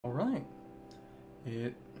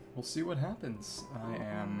We'll see what happens. I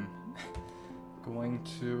am going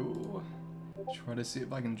to try to see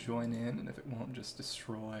if I can join in, and if it won't just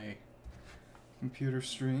destroy computer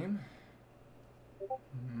stream.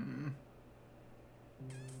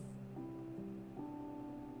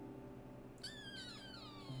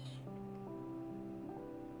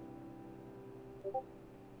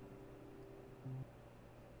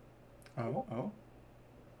 Oh.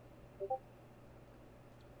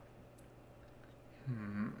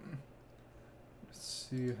 Let's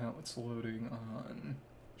see how it's loading on.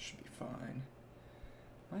 Should be fine.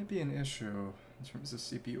 Might be an issue in terms of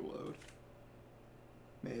CPU load.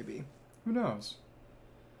 Maybe. Who knows?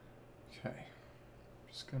 Okay.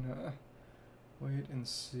 Just gonna wait and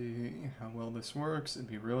see how well this works. It'd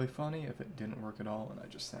be really funny if it didn't work at all and I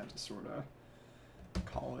just had to sort of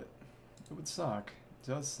call it. It would suck. It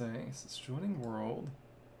does say, it says joining world.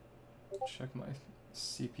 Check my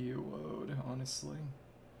CPU load, honestly.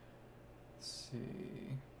 Let's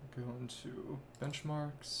see. Go into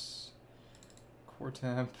benchmarks, core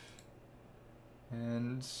temp,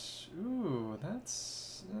 and ooh,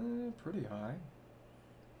 that's pretty high.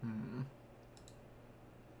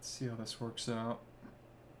 Let's see how this works out.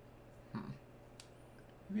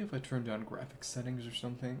 Maybe if I turn down graphics settings or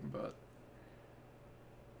something, but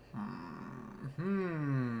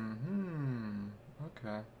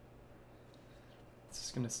okay. It's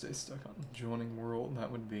just gonna stay stuck on joining world.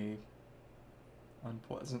 That would be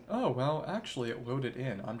unpleasant. Oh, well, actually it loaded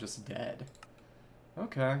in. I'm just dead.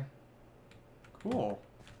 Okay. Cool.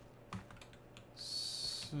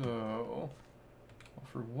 So, well,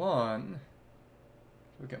 for one,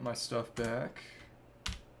 go get my stuff back.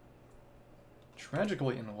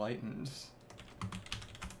 Tragically enlightened.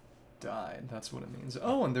 Died. That's what it means.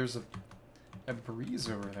 Oh, and there's a breeze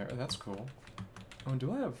over there. That's cool. Oh, and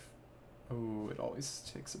do I have... Oh, it always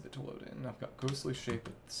takes a bit to load in. I've got ghostly shape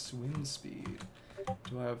at swim speed.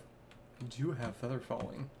 I do have feather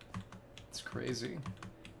falling. It's crazy.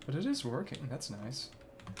 But it is working. That's nice.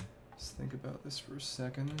 Just think about this for a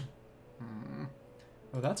second.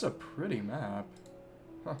 Oh, that's a pretty map.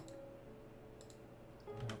 Huh.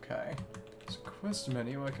 Okay. There's a quest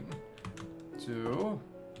menu I can do.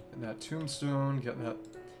 Get that tombstone, get that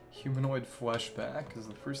humanoid flesh back, because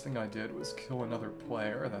the first thing I did was kill another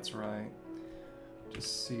player, that's right.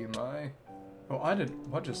 Just see my... Oh, I did...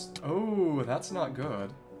 What just... Oh, that's not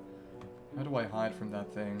good. How do I hide from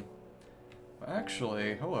that thing?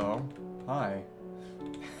 Actually, hello. Hi.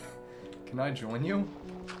 Can I join you?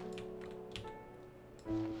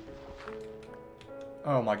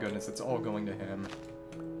 Oh my goodness, it's all going to him.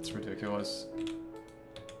 It's ridiculous.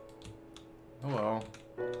 Hello.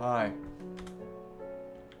 Hi.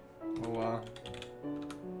 Hola.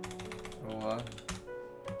 Hola.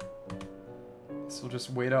 So we'll just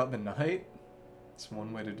wait out the night? It's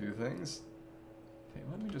one way to do things. Okay,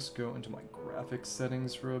 let me just go into my graphics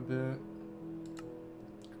settings for a bit.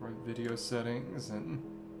 My video settings and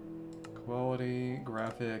quality,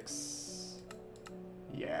 graphics.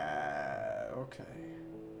 Yeah, okay.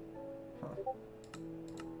 Huh.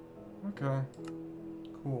 Okay.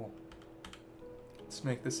 Cool. Let's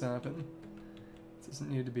make this happen. It doesn't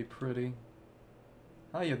need to be pretty.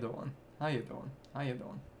 How you doing? How you doing? How you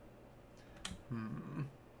doing?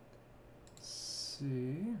 Let's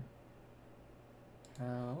see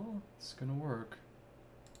how it's gonna work.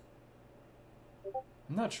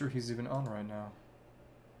 I'm not sure he's even on right now.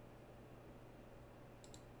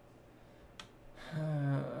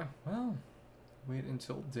 Well, wait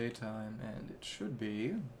until daytime, and it should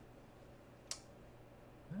be...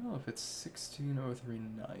 Well, if it's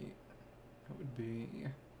 16:03 night, it would be...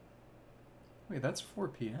 Wait, that's 4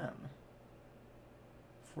 p.m.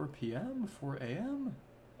 4 p.m.? 4 a.m.?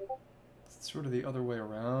 It's sort of the other way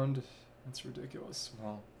around. That's ridiculous.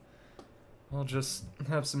 Well, I'll just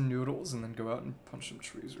have some noodles and then go out and punch some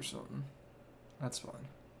trees or something. That's fine.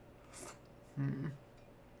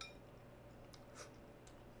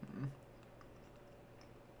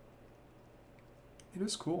 It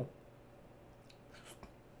is cool.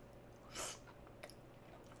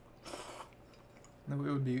 That way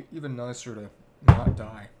it would be even nicer to not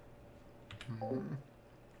die.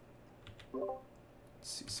 Let's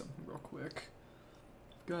see something real quick.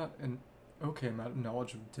 I've got an okay amount of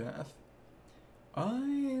knowledge of death.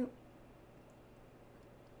 I'll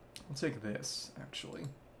take this, actually.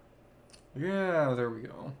 Yeah, there we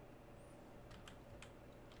go.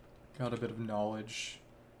 Got a bit of knowledge.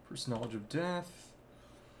 First knowledge of death,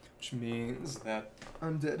 which means that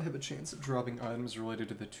undead have a chance of dropping items related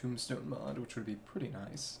to the tombstone mod, which would be pretty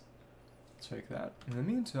nice. Take that. In the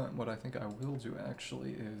meantime, what I think I will do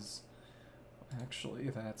actually is... Actually,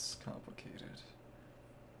 that's complicated.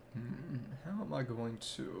 How am I going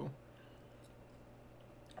to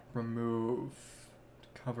remove,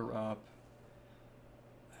 cover up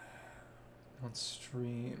on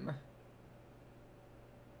stream?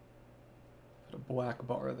 Put a black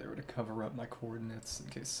bar there to cover up my coordinates in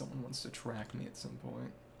case someone wants to track me at some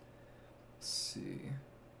point. Let's see.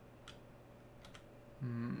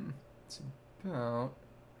 It's about,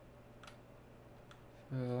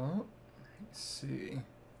 let's see.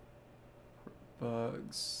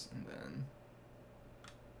 Bugs, and then,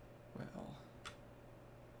 well,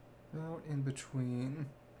 about in between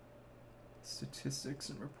statistics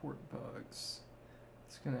and report bugs.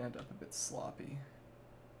 It's gonna end up a bit sloppy.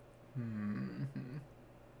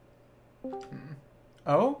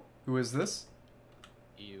 Oh? Who is this?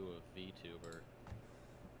 You, a VTuber.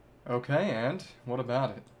 Okay, and what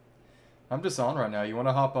about it? I'm just on right now. You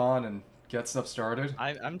wanna hop on and get stuff started?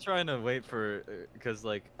 I'm trying to wait for, cause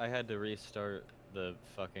like I had to restart the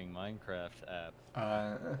fucking Minecraft app.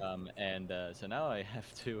 So now I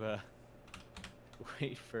have to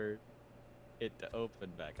wait for it to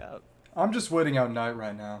open back up. I'm just waiting out night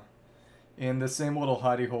right now. In the same little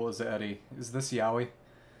hidey hole as Eddie. Is this Yowie?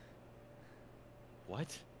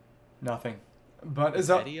 What? Nothing. But is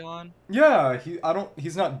Eddie on? Yeah,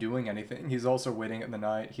 he's not doing anything. He's also waiting in the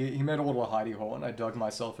night. He made a little hidey hole, and I dug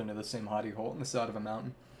myself into the same hidey hole on the side of a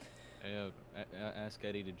mountain. Ask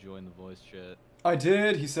Eddie to join the voice chat. I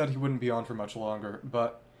did. He said he wouldn't be on for much longer,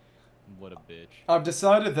 but what a bitch. I've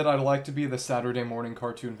decided that I'd like to be the Saturday morning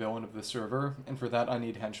cartoon villain of the server, and for that I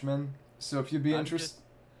need henchmen. So if you'd be interested...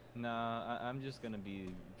 Nah, I'm just gonna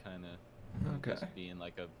be kind of just being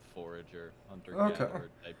like a forager, hunter-gatherer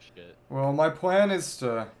type shit. Well, my plan is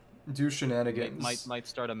to do shenanigans. Might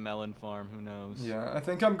start a melon farm, who knows? Yeah, I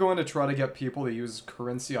think I'm going to try to get people to use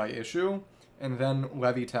currency I issue, and then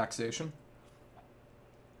levy taxation.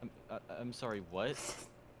 I'm sorry, what?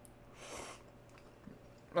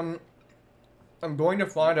 I'm going to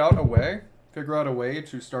figure out a way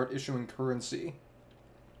to start issuing currency,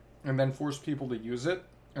 and then force people to use it,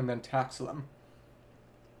 and then tax them.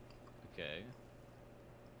 Okay.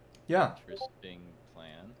 Yeah. Interesting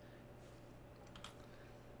plan.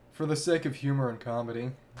 For the sake of humor and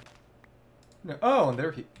comedy. No, oh, and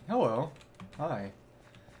there he... Hello. Hi.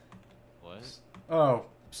 What? Oh,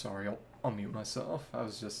 sorry, I'll mute myself. I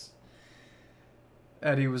was just...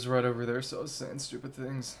 Eddie was right over there, so I was saying stupid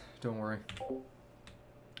things. Don't worry.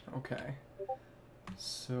 Okay.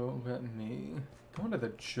 So, let me go into the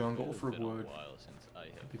jungle for wood. It's been a while since I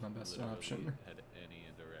have be my best literally option. had any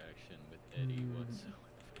interaction with Eddie whatsoever.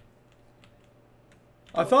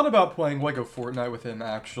 I thought about playing Lego Fortnite with him,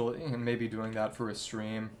 actually, and maybe doing that for a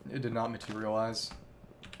stream. It did not materialize.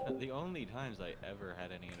 The only times I ever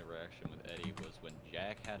had any interaction with Eddie was when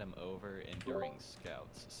Jack had him over and during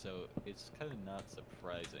Scouts, so it's kind of not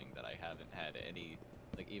surprising that I haven't had any,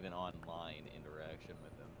 like, even online interaction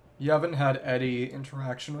with him. You haven't had Eddie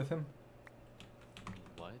interaction with him?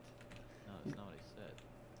 What? No, that's not what I said.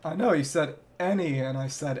 I know, you said any, and I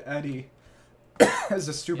said Eddie. As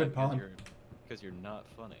a stupid pun. Because you're not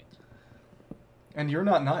funny. And you're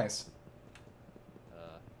not nice.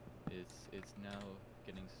 It's now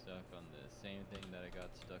getting stuck on the same thing that I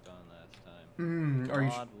got stuck on last time. Are you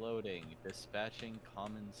mod loading, dispatching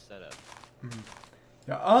common setup.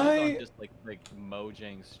 Yeah, This is on just like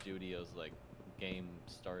Mojang Studios like game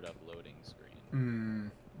startup loading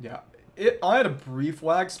screen. Yeah. I had a brief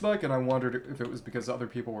lag spike, and I wondered if it was because other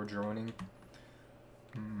people were joining.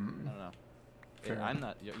 I don't know. I'm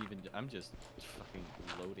not even. I'm just fucking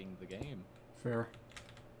loading the game. Fair.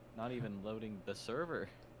 Not even loading the server.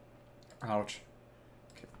 Ouch.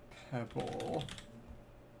 Okay, Pebble.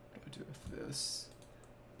 What do I do with this?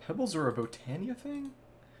 Pebbles are a Botania thing?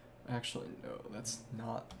 Actually, no, that's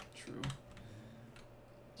not true.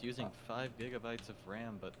 It's using 5 gigabytes of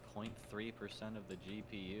RAM, but 0.3% of the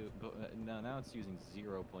GPU. But now it's using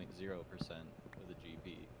 0.0% of the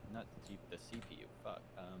GPU, not the CPU. Fuck.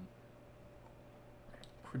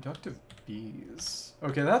 Productive bees.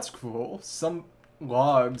 Okay, that's cool. Some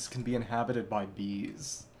logs can be inhabited by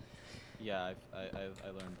bees. Yeah, I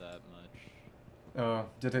learned that much.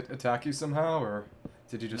 Did it attack you somehow, or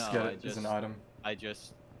did you just get it as an item? I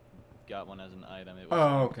just got one as an item. It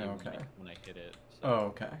was okay. When I hit it. So. Oh,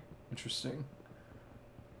 okay. Interesting.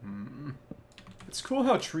 It's cool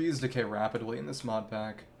how trees decay rapidly in this mod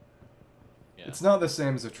pack. Yeah. It's not the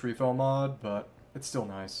same as a tree fell mod, but it's still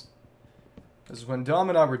nice. Because when Dom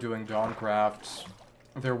and I were doing Dawncraft,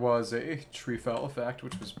 there was a tree fell effect,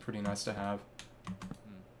 which was pretty nice to have.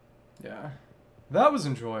 Yeah. That was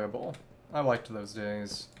enjoyable. I liked those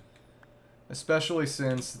days. Especially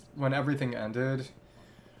since when everything ended,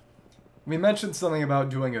 We mentioned something about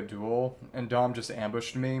doing a duel, and Dom just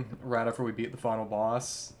ambushed me right after we beat the final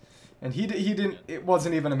boss. And he didn't. It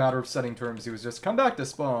wasn't even a matter of setting terms. He was just come back to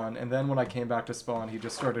spawn. And then when I came back to spawn, he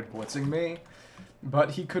just started blitzing me.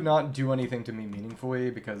 But he could not do anything to me meaningfully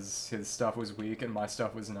because his stuff was weak and my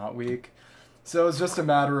stuff was not weak. So it was just a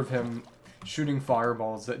matter of him shooting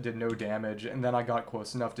fireballs that did no damage. And then I got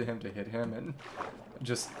close enough to him to hit him and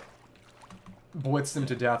just blitzed him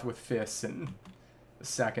to death with fists in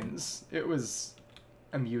seconds. It was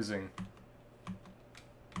amusing.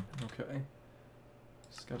 Okay.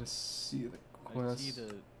 Just gotta see the quest.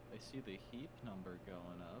 I see the heap number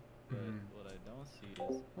going up, but what I don't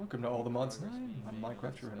see is... Welcome to All the Mods 9. being I'm made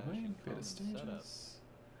Minecraft, you're in a way. dispatching Beta common stages.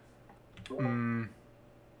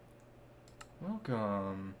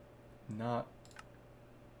 Welcome. Not...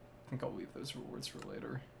 I think I'll leave those rewards for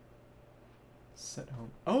later. Set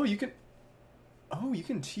home. Oh, you can... Oh, you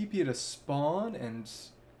can TP to spawn and...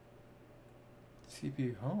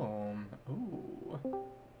 TP home. Ooh.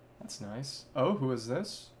 That's nice. Oh, who is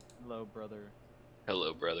this? Hello, brother.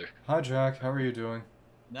 Hello, brother. Hi, Jack. How are you doing?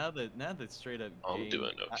 Now that straight up I'm game...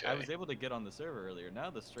 doing okay. I was able to get on the server earlier.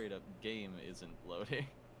 Now the straight up game isn't loading.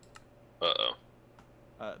 Uh-oh.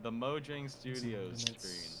 The Mojang Studios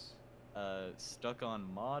screen. Stuck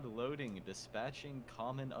on mod loading dispatching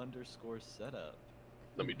common underscore setup.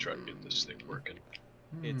 Let me try to get this thing working.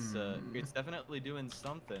 It's definitely doing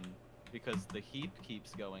something because the heap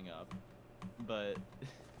keeps going up, but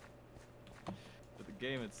the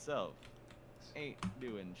game itself ain't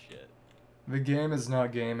doing shit. The game is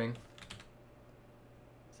not gaming.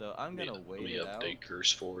 So I'm gonna wait it out. Let me update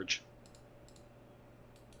CurseForge.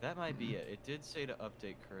 That might be it. It did say to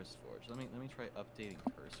update CurseForge. Let me try updating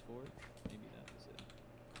CurseForge. Maybe that was it.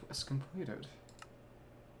 Quest completed.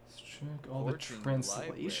 Let's check all the Forging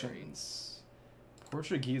translations.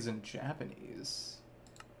 Portuguese and Japanese.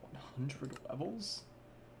 100 levels?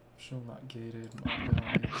 Optional not gated.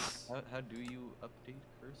 Guides. How do you update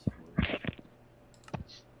CurseForge?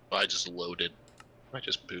 I just loaded. I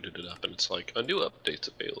just booted it up and it's like, a new update's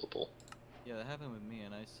available. Yeah, that happened with me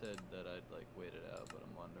and I said that I'd like wait it out, but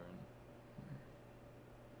I'm wondering.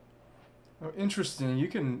 Oh, interesting. You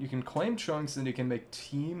can claim chunks and you can make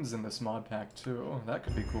teams in this mod pack too. That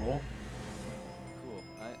could be cool. Cool.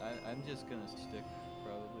 I'm just gonna stick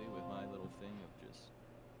probably with my little thing of just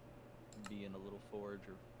being a little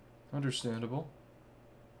forager. Understandable.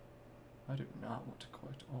 I do not want to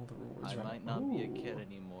collect all the rewards. I might not be a kid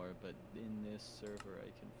anymore, but in this server I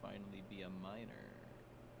can finally be a miner.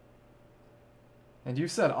 And you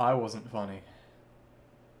said I wasn't funny.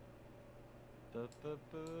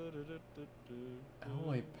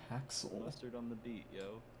 Alloy Paxel. Mustard on the beat,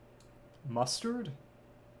 yo. Mustard?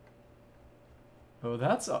 Oh,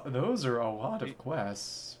 that's those are a lot of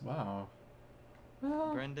quests. Wow.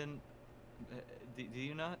 Brendan, do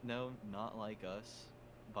you not know Not Like Us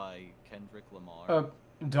by Kendrick Lamar?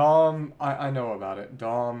 Dom, I know about it.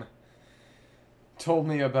 Dom told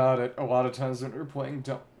me about it a lot of times when we were playing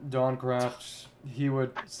Dawncraft. He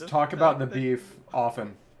would talk about the beef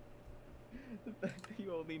often. The fact that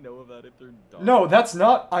you only know about it through Dawn. No, that's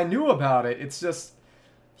not... I knew about it. It's just...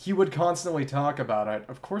 He would constantly talk about it.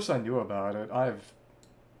 Of course I knew about it. I have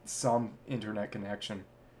some internet connection.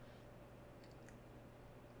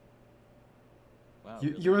 Wow,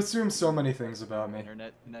 You assume so many things about me.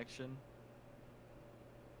 Internet connection?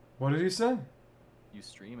 What did you say? You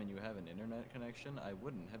stream and you have an internet connection? I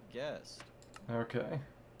wouldn't have guessed. Okay.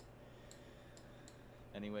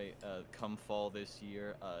 Anyway, come fall this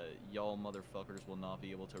year, y'all motherfuckers will not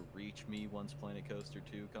be able to reach me once Planet Coaster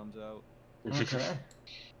 2 comes out. Okay.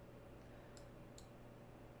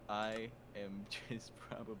 I am just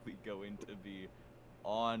probably going to be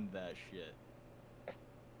on that shit.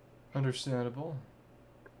 Understandable.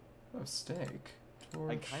 Oh, steak.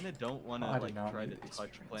 I kind of don't want to like try to touch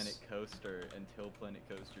experience. Planet Coaster until Planet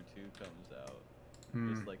Coaster 2 comes out.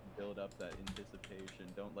 Just like build up that anticipation.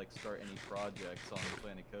 Don't like start any projects on the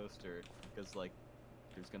Planet Coaster because like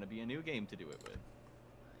there's gonna be a new game to do it with.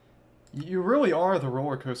 You really are the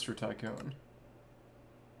roller coaster tycoon.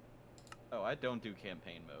 Oh, I don't do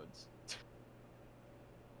campaign modes.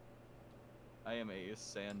 I am a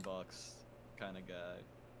sandbox kind of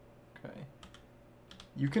guy. Okay.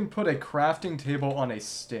 You can put a crafting table on a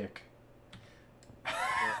stick.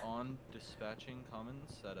 We're on dispatching common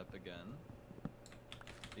setup again.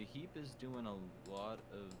 The heap is doing a lot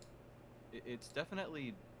of... It's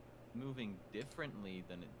definitely moving differently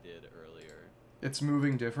than it did earlier. It's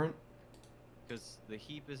moving different? Because the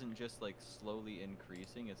heap isn't just like slowly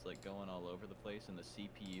increasing, it's like going all over the place, and the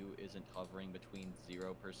CPU isn't hovering between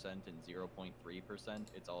 0% and 0.3%.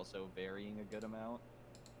 It's also varying a good amount.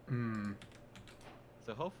 Hmm.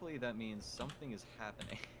 So hopefully that means something is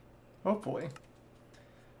happening. Hopefully.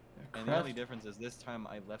 Yeah, And the only difference is this time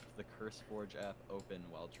I left the CurseForge app open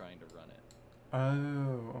while trying to run it.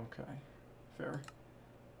 Oh, okay. Fair.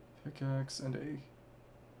 Pickaxe and a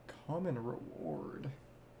common reward.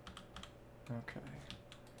 Okay.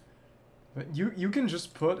 But you can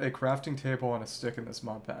just put a crafting table on a stick in this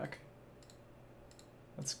mod pack.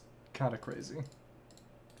 That's kind of crazy.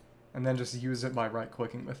 And then just use it by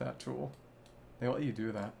right-clicking with that tool. They let you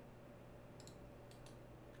do that.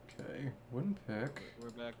 Okay, wooden pick. We're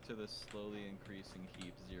back to the slowly increasing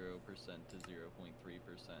heap 0% to 0.3%.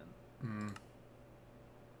 Hmm.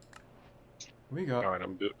 We got... Alright,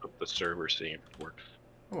 I'm booting up the server seeing if it works.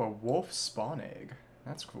 Oh, a wolf spawn egg.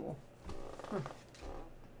 That's cool. Huh.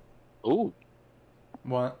 Ooh.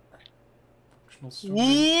 What? Functional storage.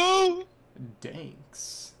 Whoa!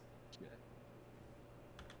 Danks.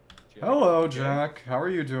 Jack, Hello, okay? Jack. How are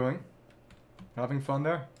you doing? Having fun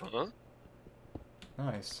there? Uh-huh.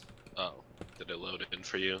 Nice. Oh, did it load in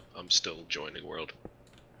for you? I'm still joining world.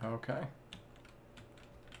 Okay.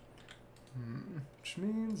 Which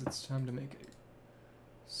means it's time to make a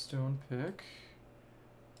stone pick,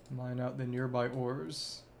 mine out the nearby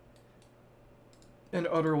ores, and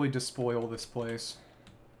utterly despoil this place.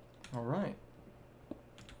 Alright.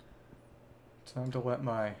 Time to let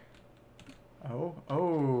my...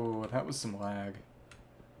 Oh, that was some lag.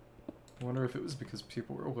 I wonder if it was because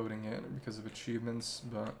people were loading in or because of achievements,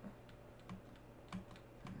 but...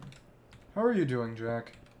 How are you doing,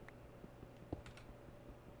 Jack?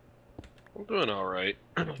 I'm doing alright.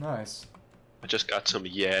 Nice. I just got some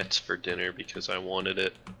yats for dinner because I wanted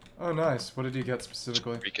it. Oh, nice. What did you get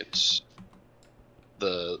specifically? Freaking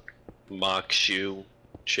the mock shoe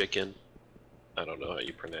chicken. I don't know how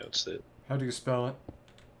you pronounce it. How do you spell it?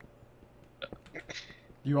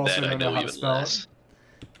 You also That I don't know how to even spell less. it?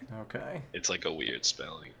 Okay. It's like a weird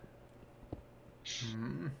spelling.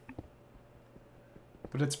 Hmm.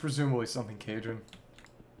 But it's presumably something Cajun.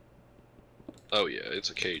 Oh yeah, it's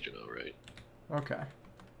a Cajun, alright. Okay.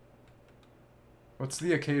 What's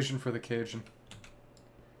the occasion for the Cajun?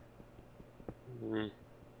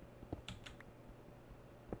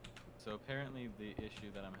 So apparently the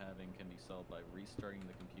issue that I'm having can be solved by restarting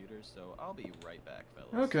the computer, so I'll be right back,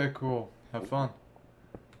 fellas. Okay, cool. Have fun.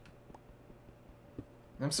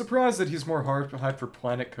 I'm surprised that he's more hyped for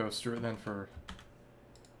Planet Coaster than for...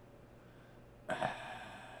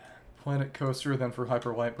 Planet Coaster than for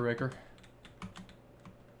Hyper Light Breaker.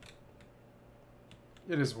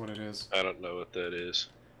 It is what it is. I don't know what that is.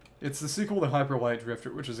 It's the sequel to Hyper Light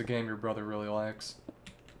Drifter, which is a game your brother really likes.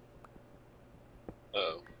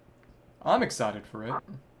 Oh. I'm excited for it.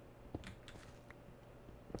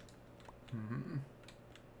 Hmm.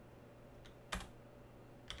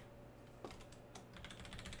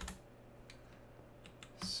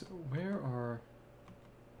 So where are...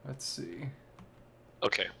 Let's see.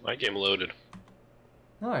 Okay, my game loaded.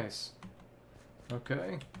 Nice.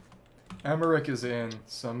 Okay. Emmerich is in,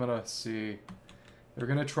 so I'm gonna see. They're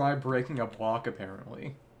gonna try breaking a block,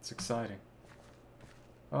 apparently. It's exciting.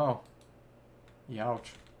 Oh.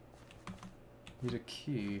 Youch. Need a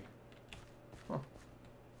key. Huh.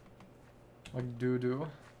 Like doo-doo.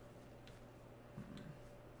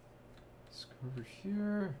 Let's go over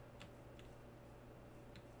here.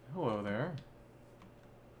 Hello there.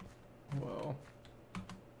 Hello.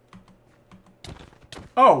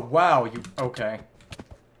 Oh, wow, you... Okay.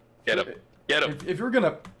 Get him. Get him. If you're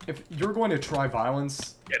going to try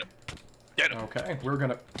violence... Get him. Get him. Okay, we're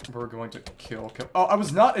going to kill... Oh, I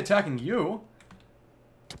was not attacking you!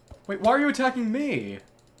 Wait, why are you attacking me?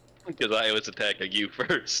 Because I was attacking you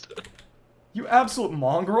first. You absolute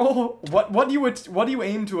mongrel! What do you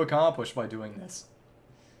aim to accomplish by doing this?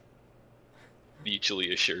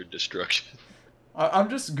 Mutually assured destruction. I'm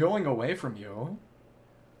just going away from you.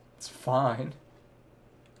 It's fine.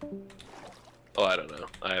 Oh, I don't know.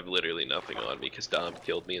 I have literally nothing on me because Dom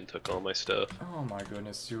killed me and took all my stuff. Oh my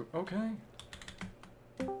goodness, you... Okay.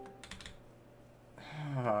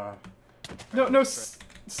 No,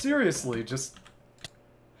 seriously, just...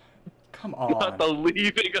 Come on. Not the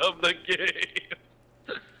leaving of the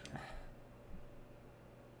game!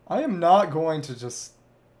 I am not going to just...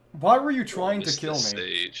 Why were you trying to kill me?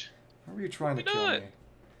 Stage. Why were you trying to Why kill not? me?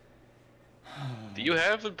 Do you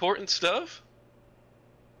have important stuff?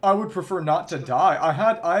 I would prefer not to die. I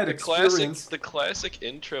had experience. The classic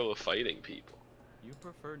intro of fighting people. You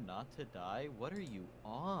prefer not to die? What are you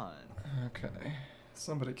on? Okay.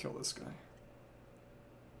 Somebody kill this guy.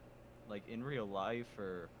 Like in real life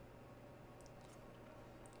or...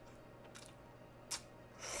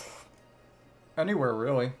 Anywhere,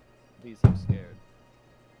 really. Please, I'm scared.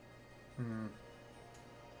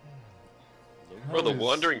 Bro, the is-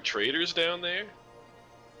 wandering traders down there?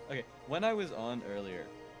 Okay, when I was on earlier,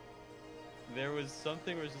 there was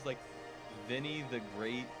something where it's just like, Vinny the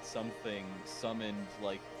Great something summoned,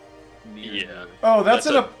 like, near Yeah. you. Oh, that's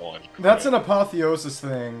a an dawn that's an crab. apotheosis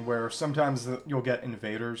thing where sometimes you'll get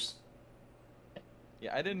invaders.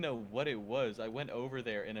 Yeah, I didn't know what it was. I went over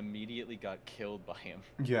there and immediately got killed by him.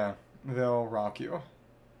 Yeah, they'll rock you.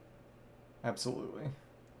 Absolutely.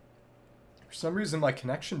 For some reason, my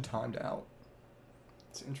connection timed out.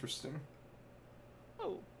 It's interesting.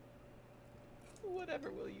 Oh. Whatever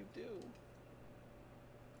will you do?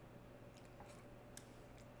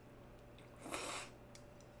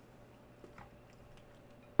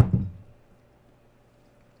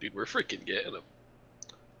 Dude, we're freaking getting them.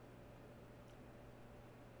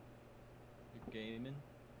 You're gaming?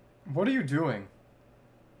 What are you doing?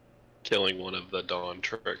 Killing one of the Dawn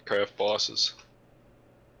Craft bosses.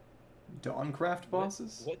 Dawncraft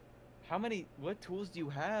bosses? What? How many? What tools do you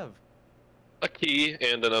have? A key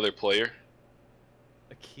and another player.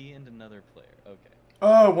 A key and another player. Okay.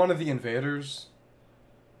 Oh, one of the invaders.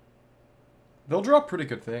 They'll drop pretty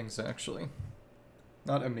good things, actually.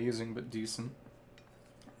 Not amazing, but decent.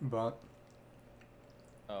 But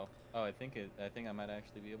Oh, I think I might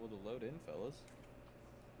actually be able to load in, fellas.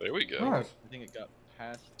 There we go. alright. I think it got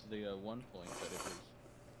past the 1 point that it was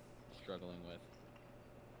struggling with.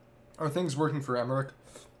 Are things working for Emmerich?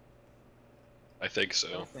 I think I so.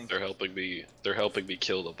 don't think They're so. helping me. They're helping me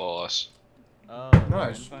kill the boss. Oh,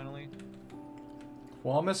 Nice. in finally.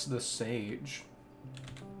 Quamus the Sage.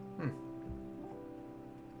 Man,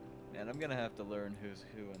 I'm gonna have to learn who's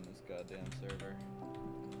who in this goddamn server.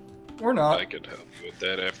 Or not. I can help you with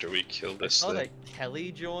that after we kill I this saw thing. that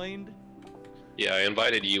Kelly joined. Yeah, I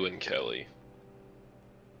invited you and Kelly.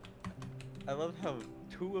 I love how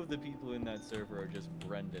 2 of the people in that server are just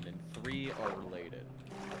Brendan and 3 are related.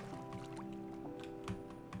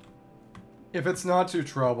 If it's not too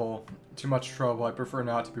much trouble, I prefer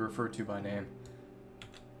not to be referred to by name.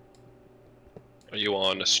 Are you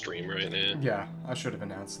on a stream right now? Yeah, I should have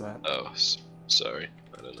announced that. Oh, sorry.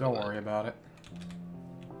 I didn't know Don't that. worry about it.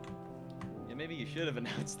 Yeah, maybe you should have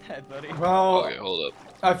announced that, buddy. Well, Okay, hold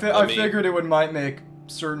up. I Let me- figured it might make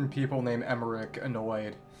certain people named Emmerich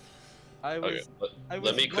annoyed. I Okay, was let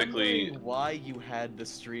was me quickly. wondering why you had the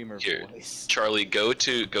streamer Here. voice. Charlie, go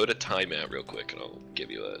to timeout real quick, and I'll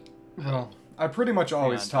give you that. Well, I pretty much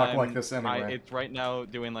always Hang on, talk like I'm- this anyway. It's right now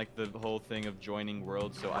doing like the whole thing of joining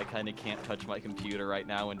worlds, so I kind of can't touch my computer right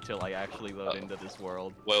now until I actually load Oh. into this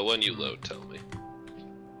world. Well, when you load, tell me.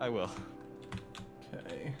 I will.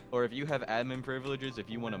 Okay. Or if you have admin privileges, if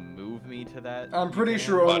you want to move me to that. I'm you pretty can.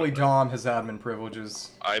 sure But- only Dom has admin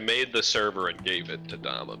privileges. I made the server and gave it to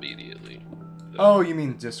Dom immediately. Oh, you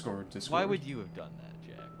mean Discord? Why would you have done that,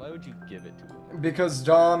 Jack? Why would you give it to him? Because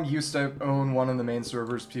Dom used to own one of the main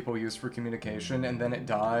servers people use for communication, and then it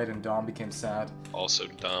died, and Dom became sad. Also,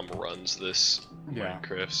 Dom runs this Yeah.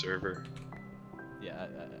 Minecraft server. Yeah,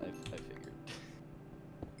 I figured.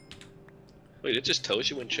 Wait, it just tells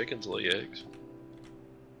you when chickens lay eggs.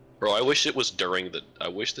 Bro, I wish it was during the. I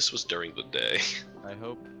wish this was during the day. I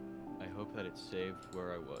hope that it saved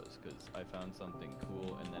where I was, because I found something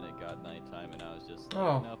cool, and then it got nighttime, and I was just like,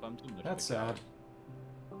 Oh, nope, I'm too much. That's of a guy." sad.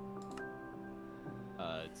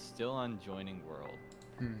 It's still on joining world.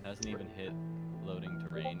 Hmm. Hasn't even hit loading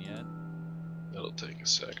terrain yet. That'll take a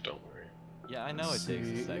sec. Don't worry. Yeah, I know it takes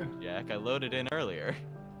a See. sec, Jack. I loaded in earlier.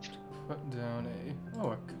 Put down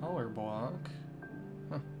a color block.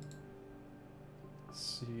 Huh.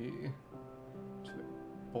 Let's see.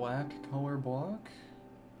 Black color block.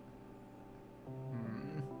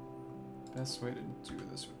 Best way to do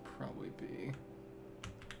this would probably be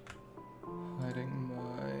hiding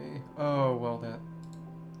my. Oh well, that.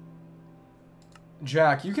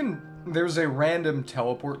 Jack, you can. There's a random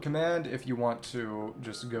teleport command if you want to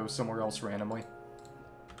just go somewhere else randomly.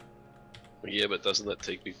 Yeah, but doesn't that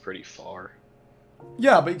take me pretty far?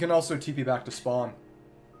 Yeah, but you can also TP back to spawn.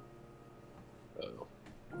 Oh.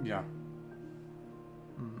 Yeah.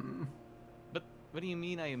 But what do you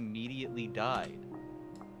mean I immediately died?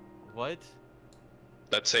 What?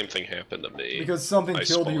 That same thing happened to me. Because something I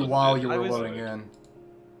killed you spawned while in. you I were was- loading in.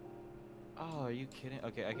 Oh, are you kidding?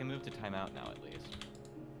 Okay, I can move to timeout now at least.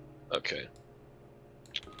 Okay.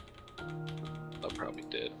 I probably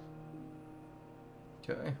did.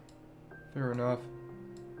 Okay. Fair enough.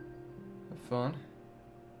 Have fun.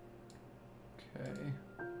 Okay.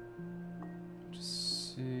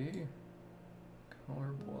 Just see.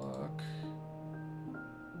 Color block.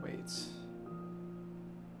 Wait.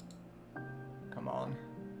 Come on.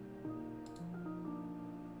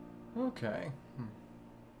 Okay.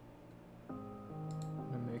 I'm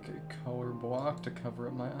gonna make a color block to cover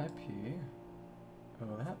up my IP.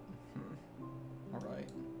 Oh, that? Alright.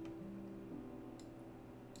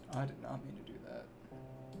 I did not mean to do that.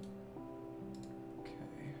 Okay.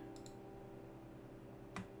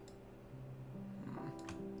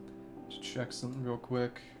 Just check something real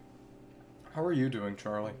quick. How are you doing,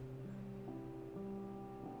 Charlie?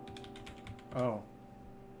 Oh.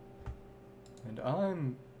 And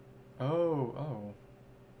I'm... Oh.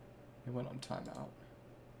 It went on timeout.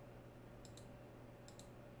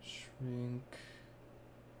 Shrink.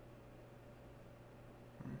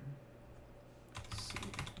 Let's see.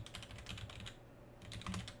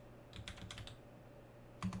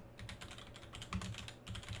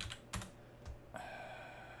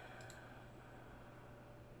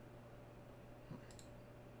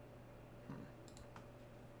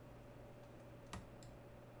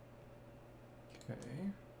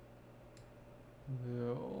 Okay.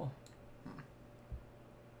 Will.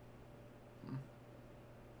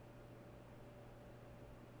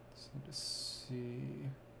 Just need to see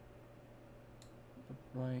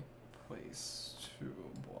the right place to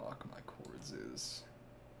block my chords is.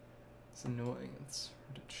 It's annoying. It's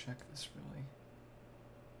hard to check this really.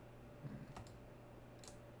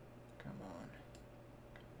 Come on.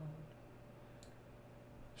 Come on.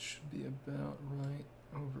 Should be about right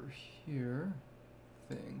over here.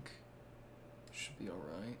 I think. Should be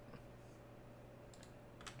alright.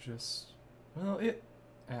 Just, well, it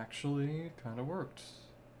actually kind of worked.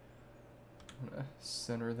 I'm gonna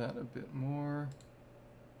center that a bit more.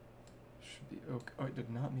 Should be okay. Oh, I did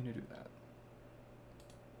not mean to do that.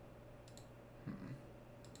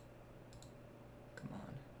 Come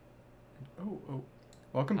on. Oh.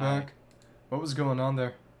 Welcome back. What was going on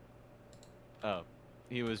there? Oh,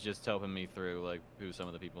 he was just helping me through, like, who some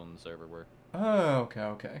of the people in the server were. Oh,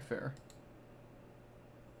 okay, fair.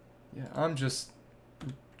 Yeah, I'm just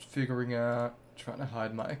figuring out, trying to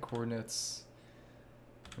hide my coordinates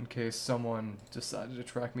in case someone decided to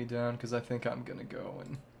track me down, because I think I'm gonna go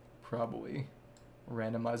and probably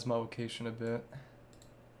randomize my location a bit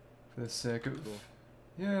for the sake of... Cool.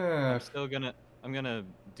 Yeah. I'm gonna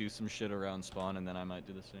do some shit around spawn, and then I might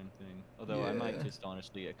do the same thing. Although I might just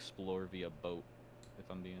honestly explore via boat, if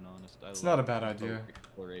I'm being honest. It's not a bad idea.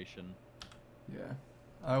 Exploration. Yeah.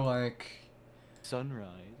 I like...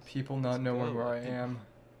 Sunrise. People not knowing where I am.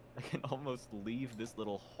 I can almost leave this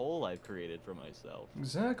little hole I've created for myself.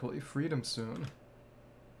 Exactly. Freedom soon.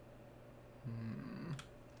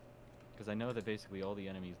 Because I know that basically all the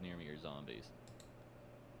enemies near me are zombies.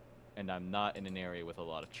 And I'm not in an area with a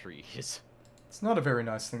lot of trees. It's not a very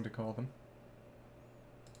nice thing to call them.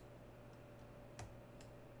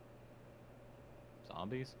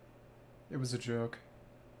 Zombies? It was a joke.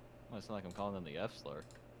 Well, it's not like I'm calling them the F-slur.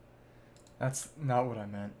 That's not what I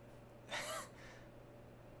meant.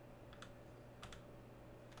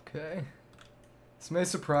 Okay. This may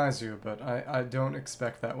surprise you, but I don't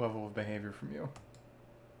expect that level of behavior from you.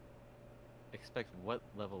 Expect what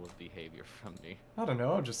level of behavior from me? I don't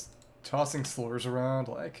know, just tossing slurs around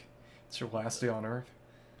like it's your last day on Earth.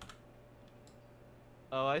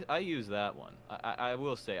 Oh, I use that one. I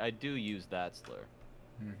will say, I do use that slur.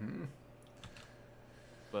 Mm-hmm.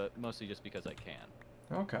 But mostly just because I can.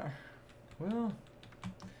 Okay. Well,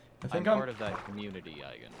 I think I'm part of that community,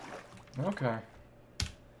 Eigen. Okay.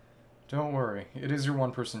 Don't worry. It is your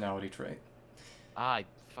one personality trait. I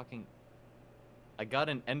got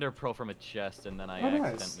an ender pearl from a chest, and then I Nice.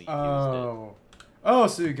 accidentally used it. Oh,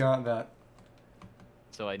 so you got that.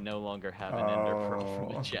 So I no longer have an ender pearl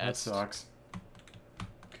from a chest. That sucks.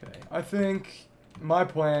 Okay. I think my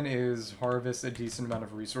plan is harvest a decent amount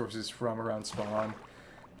of resources from around spawn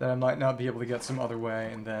that I might not be able to get some other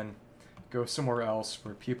way, and then go somewhere else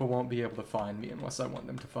where people won't be able to find me unless I want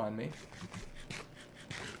them to find me.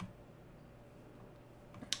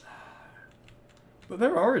 But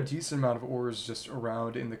there are a decent amount of ores just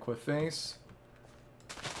around in the cliff face.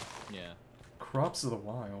 Yeah. Crops of the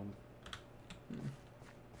wild.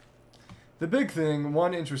 The big thing,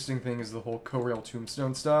 one interesting thing, is the whole Corail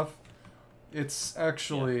tombstone stuff. It's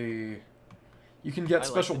actually... Yeah. You can get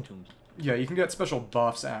special... Yeah, you can get special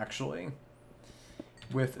buffs, actually,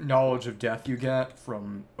 with knowledge of death you get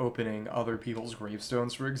from opening other people's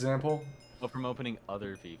gravestones, for example. Oh, from opening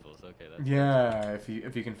other people's. Okay, that's... Yeah, if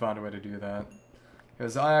you can find a way to do that.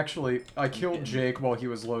 Because I killed Jake while he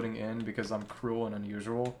was loading in because I'm cruel and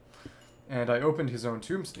unusual. And I opened his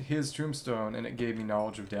tombstone, and it gave me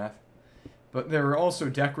knowledge of death. But there are also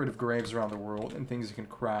decorative graves around the world and things you can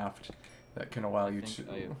craft that can allow you to...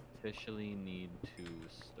 I officially need to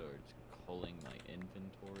start culling my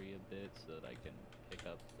inventory a bit so that I can pick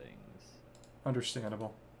up things.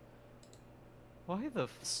 Understandable. Why the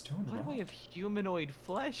Stone why do I rock. have humanoid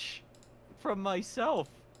flesh from myself?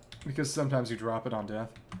 Because sometimes you drop it on death.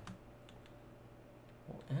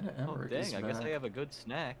 Well, Anna Oh Emmerich is dang, I guess back. I have a good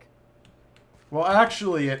snack. Well,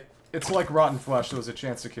 actually, it's like rotten flesh. There was a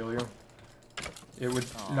chance to kill you. It would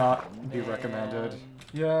Aw, not be recommended. man.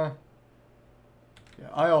 Yeah. Yeah,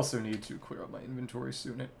 I also need to clear up my inventory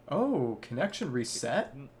soon. Oh, connection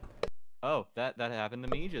reset? Oh, that happened to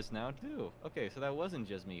me just now too. Okay, so that wasn't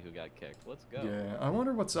just me who got kicked. Let's go. Yeah, I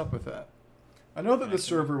wonder what's up with that. I know that the Connection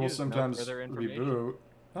server will refused. No sometimes further information. reboot.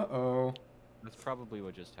 Uh-oh. That's probably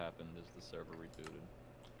what just happened. Is the server rebooted?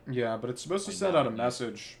 Yeah, but it's supposed to And send now out a it needs-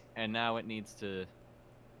 message. And now it needs to.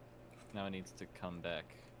 Now it needs to come back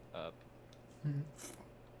up. No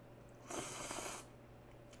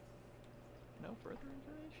further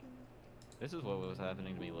information. This is what was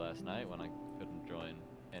happening to me last night when I couldn't join,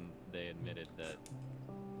 and they admitted that.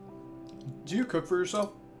 Do you cook for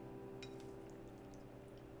yourself?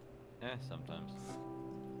 Sometimes.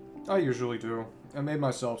 I usually do. I made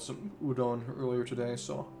myself some udon earlier today,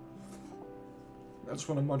 so that's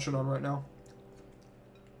what I'm munching on right now.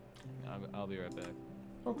 I'll be right back.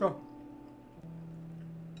 Okay.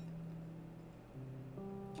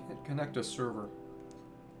 Can't connect a server.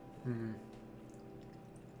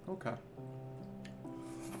 Okay.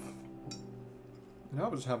 And I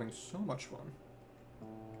was having so much fun.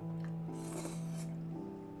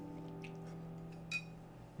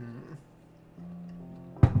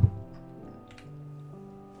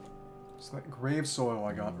 It's that grave soil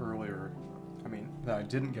I got earlier. I mean, that I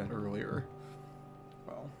didn't get earlier.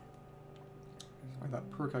 Well, that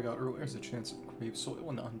perk I got earlier has a chance of grave soil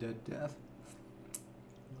and undead death.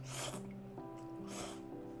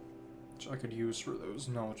 Which I could use for those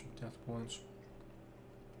knowledge of death points.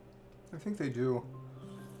 I think they do.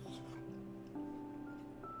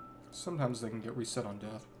 Sometimes they can get reset on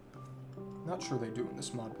death. Not sure they do in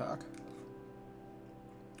this mod pack.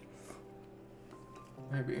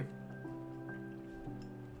 Maybe.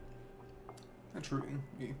 Actually,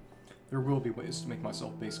 there will be ways to make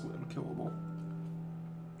myself basically unkillable.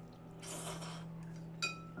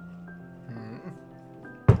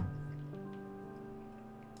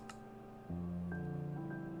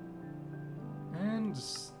 And it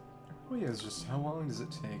really is just how long does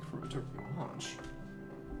it take for it to relaunch?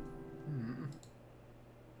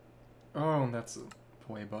 Oh, that's a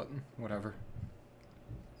play button. Whatever.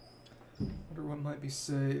 Wonder what might be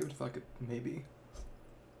saved if I could maybe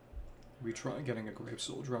retry getting a grave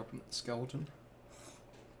soul drop from that skeleton.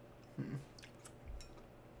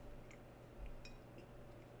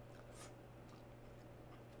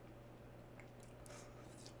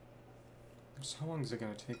 So how long is it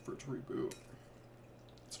going to take for it to reboot?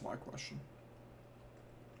 That's my question.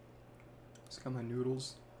 Just got my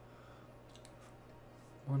noodles.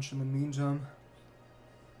 Lunch in the meantime.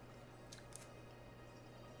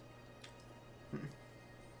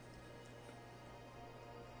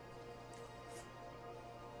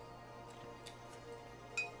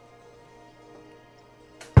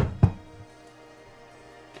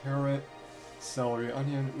 Carrot, celery,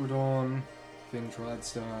 onion, udon, thin dried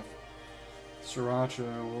stuff, sriracha,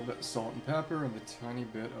 a little bit of salt and pepper, and a tiny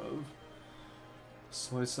bit of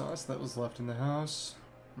soy sauce that was left in the house.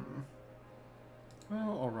 Well,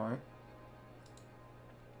 alright.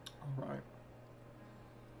 Alright.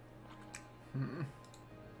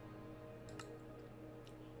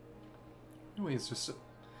 Anyway, it's just...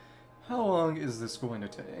 How long is this going to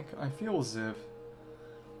take? I feel as if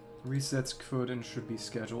resets could and should be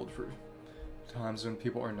scheduled for times when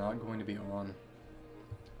people are not going to be on.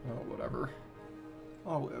 Oh, whatever.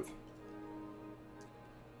 I'll live.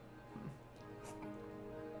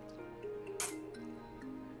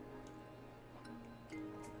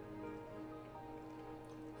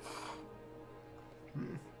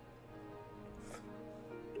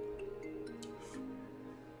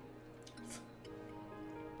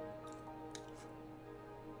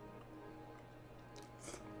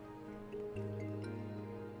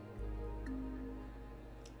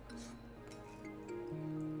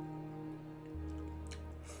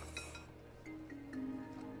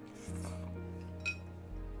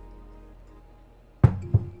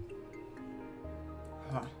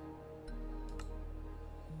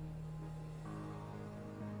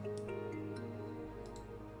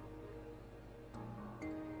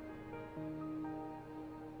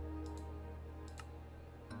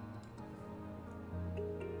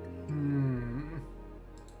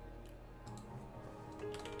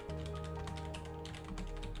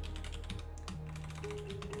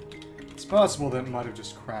 It's possible that it might have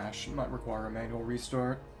just crashed. It might require a manual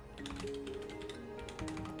restart.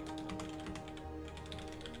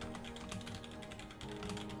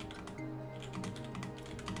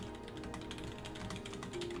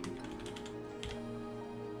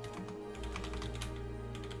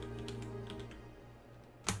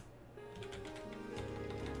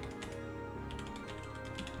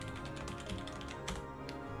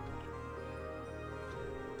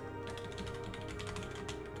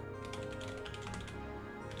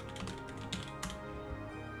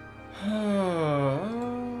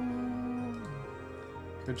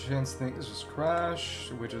 Good chance things just crash,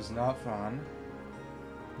 which is not fun.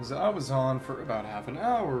 Because I was on for about half an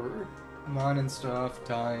hour, mining stuff,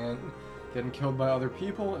 dying, getting killed by other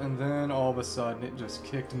people, and then all of a sudden it just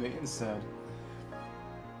kicked me and said,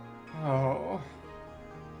 oh,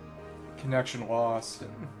 connection lost,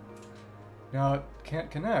 and now it can't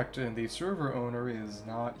connect, and the server owner is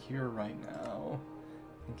not here right now.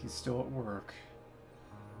 I think he's still at work.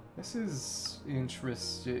 This is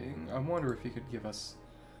interesting. I wonder if he could give us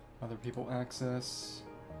other people access.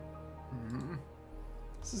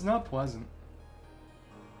 This is not pleasant.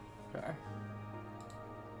 Okay.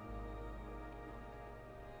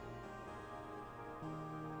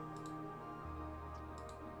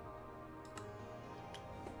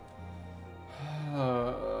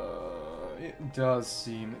 It does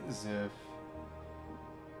seem as if...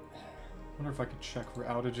 I wonder if I could check for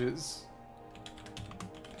outages.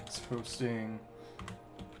 It's hosting...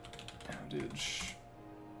 outage...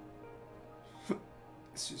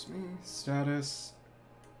 Excuse me, status.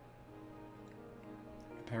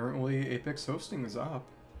 Apparently Apex hosting is up.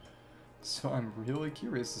 So I'm really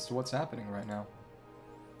curious as to what's happening right now.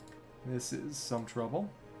 This is some trouble.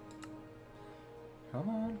 Come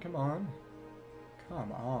on, come on.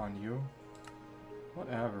 Come on, you.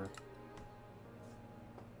 Whatever.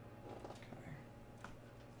 Okay.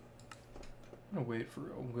 I'm gonna wait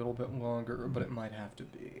for a little bit longer, but it might have to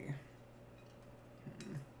be.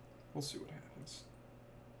 We'll see what happens.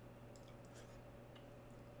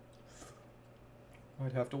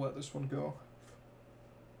 Might have to let this one go.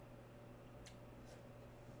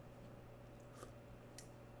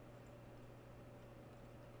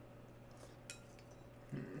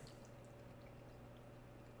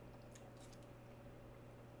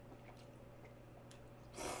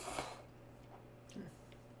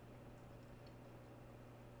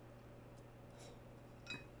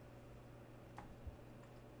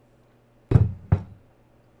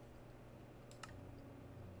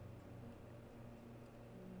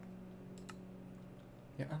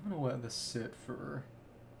 Yeah, I'm gonna let this sit for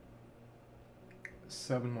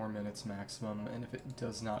 7 more minutes maximum, and if it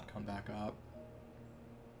does not come back up,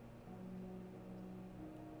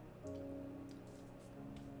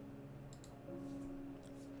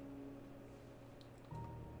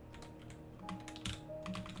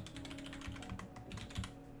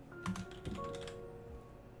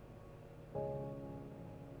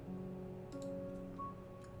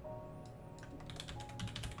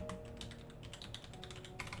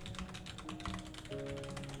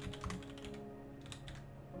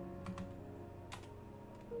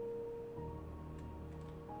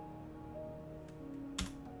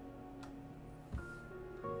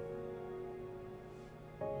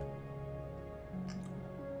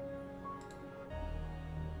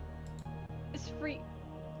 Free.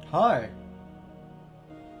 Hi.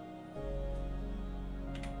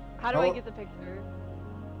 How do I get the picture?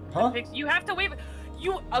 Huh? You have to wait.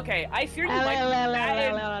 You okay? I fear you might be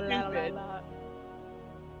mad and stupid.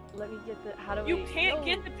 Let me get the. How do You can't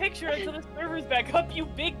get the picture until the server's back up. You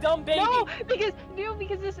big dumb baby. No,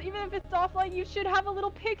 because this, even if it's offline, you should have a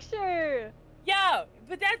little picture. Yeah,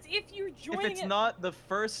 but that's if you're joining. If it's not the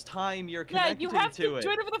first time you're connecting to it. Yeah, you have to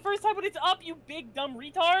join it for the first time when it's up. You big dumb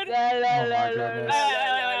retard. Oh my goodness.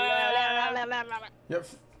 Yep.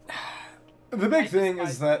 The big thing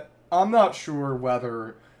is that I'm not sure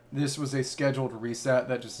whether this was a scheduled reset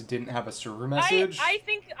that just didn't have a server message. I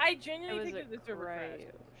genuinely think that the server crashed.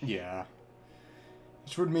 Yeah.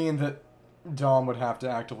 Which would mean that Dom would have to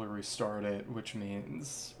actively restart it, which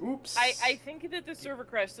means... Oops. I think that the server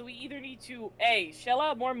crashed, so we either need to, A, shell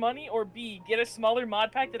out more money, or B, get a smaller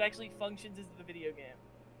mod pack that actually functions as the video game.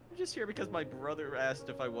 I'm just here because my brother asked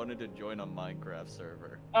if I wanted to join a Minecraft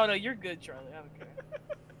server. Oh no, you're good, Charlie. I don't care.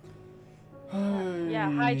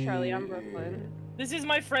 Yeah, hi Charlie, I'm Brooklyn. This is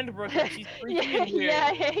my friend Brooklyn. She's freaky and weird.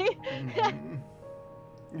 Yeah, hey.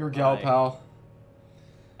 Your gal pal.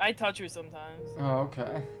 I touch her sometimes. Oh,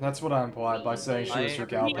 okay. That's what I implied by saying she was your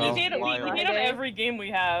gal pal. We get on every game we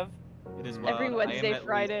have. It is every Wednesday,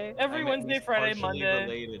 Friday. Every Wednesday, Friday, Monday.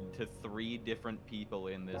 Related to 3 different people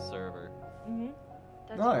in this server.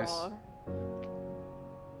 That's nice.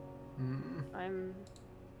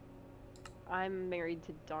 I'm married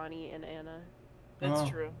to Donnie and Anna. That's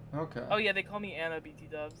true. Okay. Oh yeah, they call me Anna, BT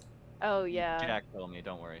Dubs. Oh yeah. Jack told me,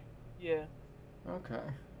 don't worry. Yeah. Okay.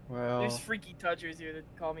 Well. There's freaky touchers here that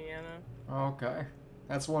call me Anna. Okay.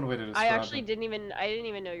 That's one way to describe I actually it. didn't even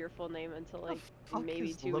know your full name until like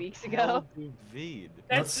maybe 2 weeks ago.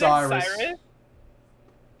 That's Cyrus.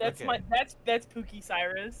 That's okay. that's Pookie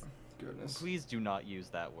Cyrus. Goodness. Please do not use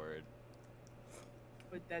that word.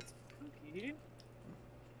 But that's Pookie.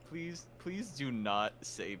 please do not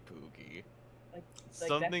say Pookie. Like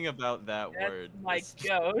Something about that that's word. my is-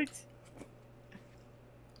 goat.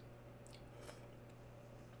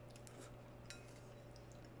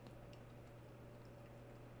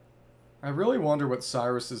 I really wonder what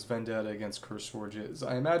Cyrus's vendetta against CurseForge is.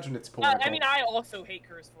 I imagine it's political. I mean, I also hate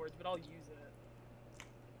curse words, but I'll use it.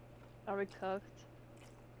 Are we cooked?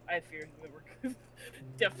 I fear that we're cooked.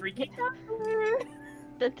 The freaky tungler.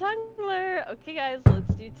 The Tungler. Okay, guys,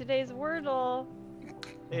 let's do today's Wordle.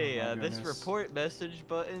 Hey, Oh my this goodness. report message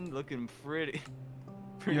button looking pretty.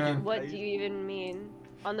 pretty Yeah. What nice do you even mean?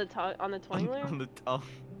 On the on Twangler? the tongue.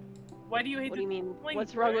 Why do you hate What do you mean? Twangler?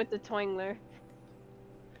 What's wrong with the Twangler?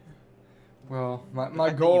 Well, The my fact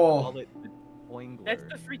that you call goal... it the Twangler. That's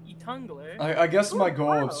the freaky tungler. I guess my Oh, goal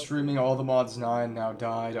wow. of streaming all the mods 9 now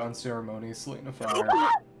died unceremoniously in a fire.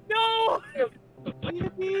 No!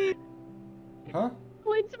 Huh?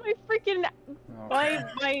 What's my freaking Oh.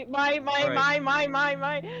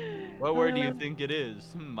 my. What word do you think it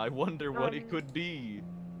is? I wonder what it Um, could be.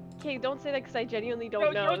 Okay, don't say that because I genuinely don't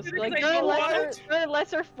No, know. don't say So, that like, 'cause I know you're a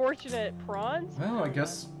lesser fortunate. Prawns? Well, I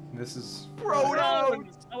guess this is...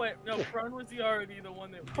 Pronouns! Oh wait, no, Prun was already the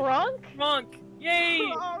one that... Prunk? Prunk! Yay!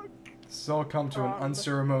 This has all come to an Prom.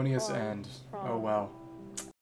 unceremonious Prom. end. Oh Prom. well.